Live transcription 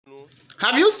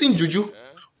Have you seen Juju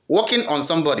working on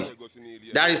somebody?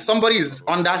 Somebody is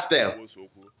under spell.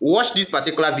 Watch this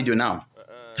particular video now.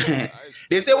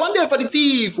 They say one day for the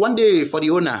thief, one day for the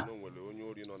owner.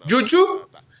 Juju,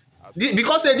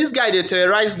 because this guy, they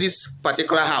terrorize this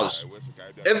particular house.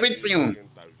 Everything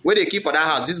where they keep for that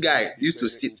house, this guy used to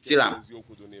steal them.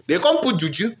 They can't put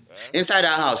Juju inside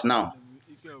that house now.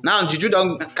 Now Juju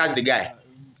don't catch the guy.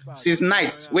 Since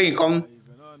night, when he come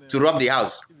to rob the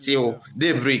house till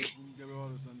daybreak,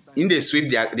 in they sweep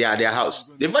their house.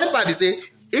 The funny part is say,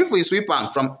 if we sweep him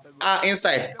from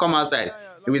inside, come outside,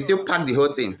 he will still pack the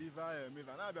whole thing,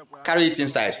 carry it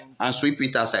inside, and sweep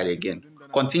it outside again.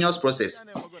 Continuous process.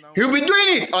 He'll be doing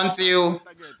it until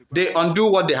they undo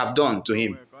what they have done to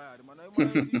him.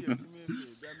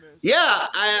 Yeah,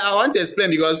 I want to explain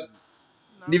because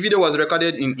the video was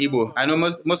recorded in Igbo. I know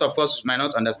most of us might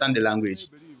not understand the language.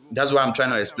 That's why I'm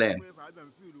trying to explain.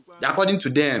 According to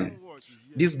them,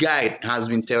 this guy has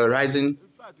been terrorizing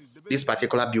this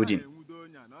particular building.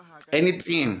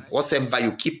 Anything, whatsoever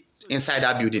you keep inside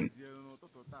that building,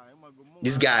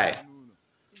 this guy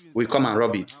will come and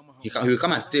rob it. He will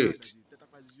come and steal it.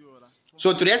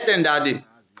 So to the extent that the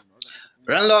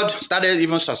landlord started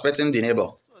even suspecting the neighbor,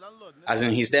 as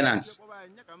in his tenants,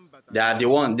 that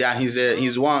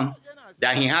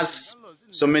he has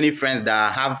so many friends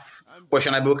that have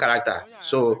questionable character.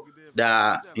 So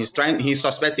that he's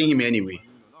suspecting him anyway.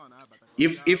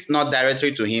 If not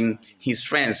directly to him, his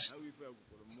friends.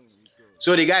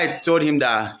 So the guy told him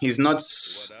that he's not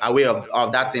aware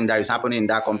of that thing that is happening in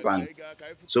that compound.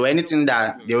 So anything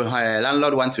that the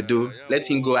landlord wants to do, let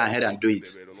him go ahead and do it.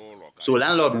 So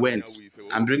landlord went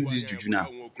and bring this Juju now.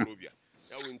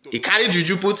 He carried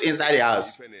Juju, put inside the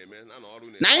house.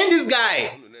 Now in this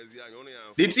guy,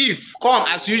 the thief, come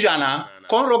as usual now,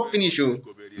 come rob finish you.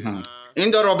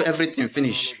 Indoor rob everything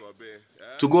finish.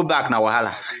 To go back now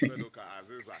wahala.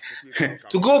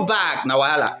 To go back now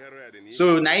wahala.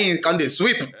 So now he come they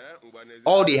sweep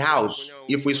all the house.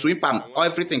 If we sweep and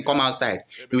everything come outside,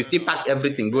 he will still pack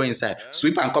everything, go inside,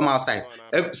 sweep and come outside.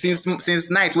 Since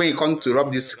night when he come to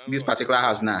rob this particular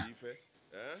house now,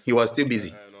 he was still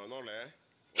busy.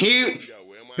 He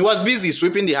was busy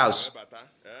sweeping the house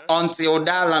until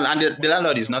that landlord, and the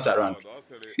landlord is not around.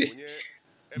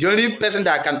 The only person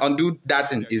that can undo that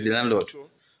thing is the landlord.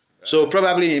 So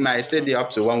probably he might stay there up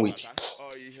to 1 week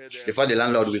before the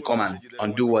landlord will come and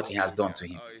undo what he has done to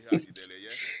him.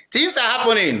 Things are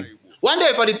happening. One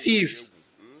day for the thief.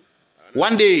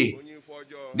 One day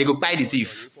they go buy the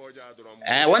thief.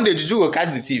 And one day Juju will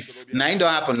catch the thief. Now it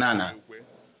don't happen now.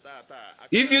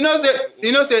 If you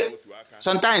know say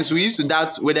sometimes we used to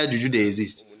doubt whether Juju they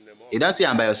exist. You don't see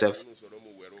them by yourself.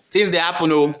 Things they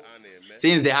happen, oh.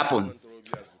 Things they happen.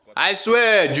 I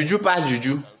swear, Juju pass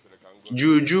Juju.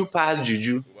 Juju pass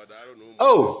Juju.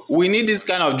 Oh, we need this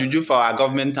kind of Juju for our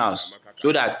government house.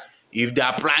 So that if they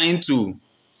are planning to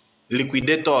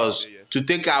liquidate us, to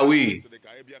take away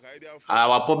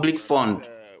our public fund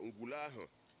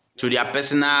to their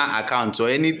personal account or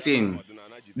anything,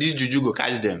 this Juju go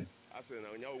catch them.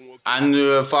 And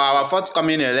for our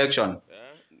forthcoming election,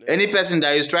 any person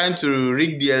that is trying to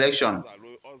rig the election,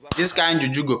 this kind of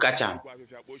Juju go catch them.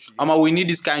 We need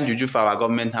this kind of Juju for our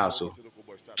government house. So,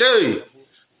 hey,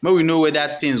 may we know whether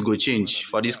things go change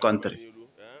for this country.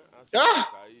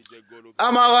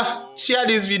 Share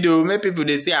this video, make people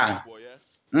they see.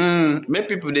 Make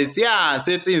people they see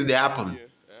say things they happen.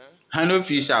 I know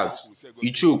fish out.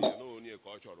 You choke.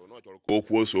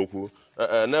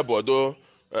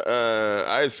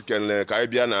 I can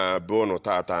Caribbean bono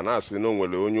tata, as no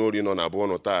one only no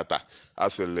bono tata,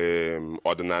 as a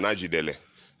ordinary jidele.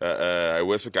 I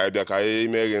was a Caribbean Kai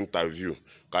interview.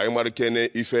 Kaimarkene,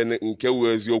 if any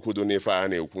Nkewes Yoku do nefa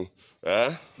and Yoku.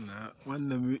 When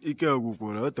the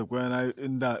Ike when I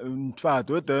in that in fact,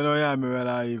 what I am where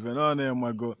I even on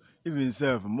him go, even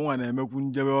self, more than I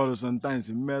make all sometimes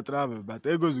in mere travel, but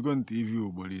I goes going to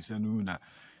TV, Boris and Una.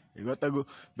 You got to go,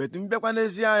 but in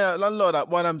Bequanesia, landlord at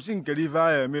one I'm seeing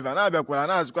Caliva, me van Abaquan,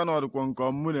 ask one or one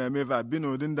commune, me have been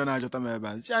within the Najata.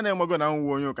 Siana Mogon,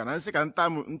 warn you can I second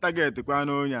time target the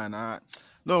Quano Yana.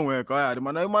 No way, I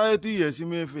man, I married 2 years, you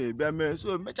may fail,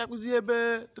 so match up with you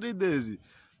 3 days.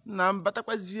 Nam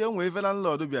Bataquazian, wave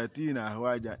landlord be a tina,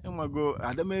 Waja, and my go,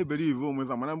 I don't may believe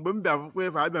with a man, Bumba,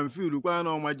 wave I been feel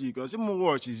Quano magic, or some more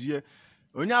watch is here.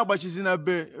 Onya but she's in a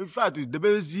bay. In fact, the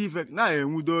best effect now, and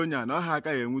Mudonia, no haka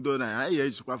and Mudona, I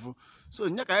is quaffle. So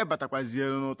Nyaka Bataquazia,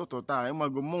 no total time, I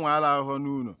go more ala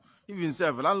honuno. even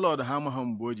self landlord ha amaghị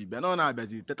mgbe o ji bịa na ọ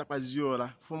na-abịazi tetakwazi ụra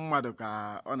fụ mmadụ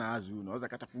ka ọ na-azụ unu ọ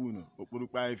zakatakwa unu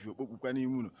okporukwa efi okpokpukwa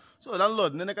n'ime unu so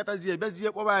landlord nenekatazie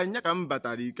bịazie kpọba anyị nya ka m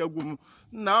batara ike gwụ m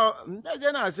nna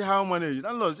mbịaje na-asị ha manage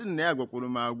landlord si nna ya gwakwuru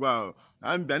m agwa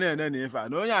na mbịa na-ene na ife a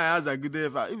na onye anyị azagide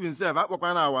ife a even self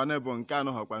akpọkwa na awa nebo nke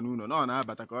anọghọkwa n'ụlọ na ọ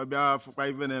na-abata ka ọ bịa fụkwa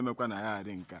ife na-emekwa na ya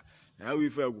adị nka ya wụ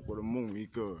ife gwukwuru m nwe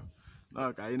ike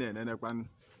na ka anyị na-enenekwa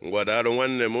ngwadarụ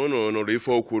nwanne m unu nụrụ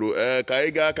ife o kwuru ka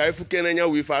anyị gaa ka anyị fukene nya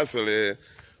wụ ife asịrị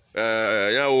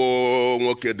ya wụ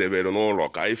nwoke debere n'ụlọ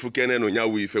ka anyị fukene nụ nya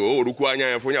wụ ife o rukwu anya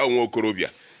ya fụ nya wụ nwa okorobịa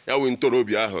ya wụ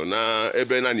ntorobịa ahụ na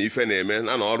ebe na ife na-eme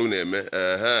na ọrụ na-eme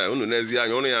unu n'ezie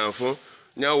anya ụnụ ya mfụ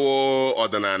nya wụ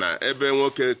ọdịnala ebe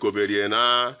nwoke koberie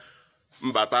na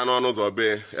mbata n'ọnụ ụzọ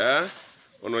be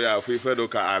ụnụ ya afụ ife dị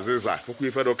ka azịza fụkwa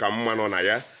ife dị ka mmanụ na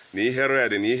ya na ihe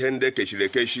red na ihe ndị kechiri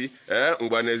ekechi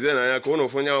mgbe n'ezie na ya ka ụnụ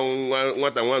fụnya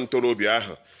nwata nwa ntorobịa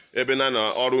ahụ ebe na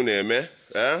ọrụ na-eme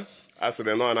a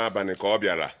sịrị na ọ n'abalị ka ọ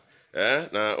bịara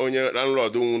na onye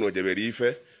landlord nwụnụ jebere ife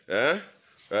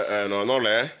nọ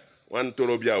n'ụlọ nwa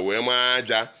ntorobịa wee maa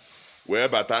aja wee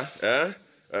bata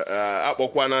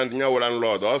akpọkwa na nya wụ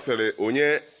landlord ọ sịrị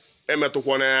onye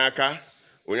emetụkwana ya aka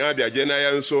onye abịa jee na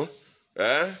ya nso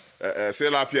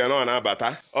silapia na ọ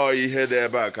na-abata ọ ihe dị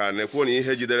ebe a ka na-ekwu na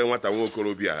ihe jidere nwata nwa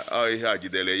okorobịa ọ ihe a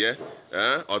jidere ya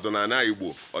ọdịnala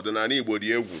Igbo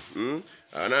dị egwu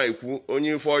a na-ekwu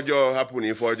onye ife ọjọọ hapụ na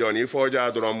ife ọjọọ na ife ọjọọ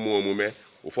adọrọ mma omume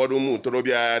ụfọdụ ụmụ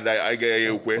ntorobịa agaghị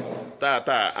ekwe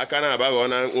taa aka na-abaghọ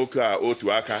na nwoke a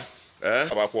otu aka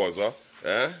agbakwa ọzọ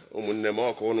ụmụnne m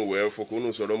ọka unu wee fụ ka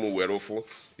unu soro m were fụ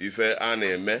ife a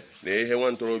na-eme na ihe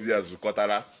nwa ntorobịa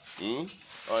zukọtara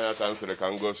ọnya ka m sịrị ka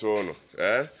m gosi unu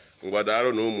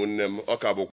ngwadarụ na ụmụnne m ọka bụ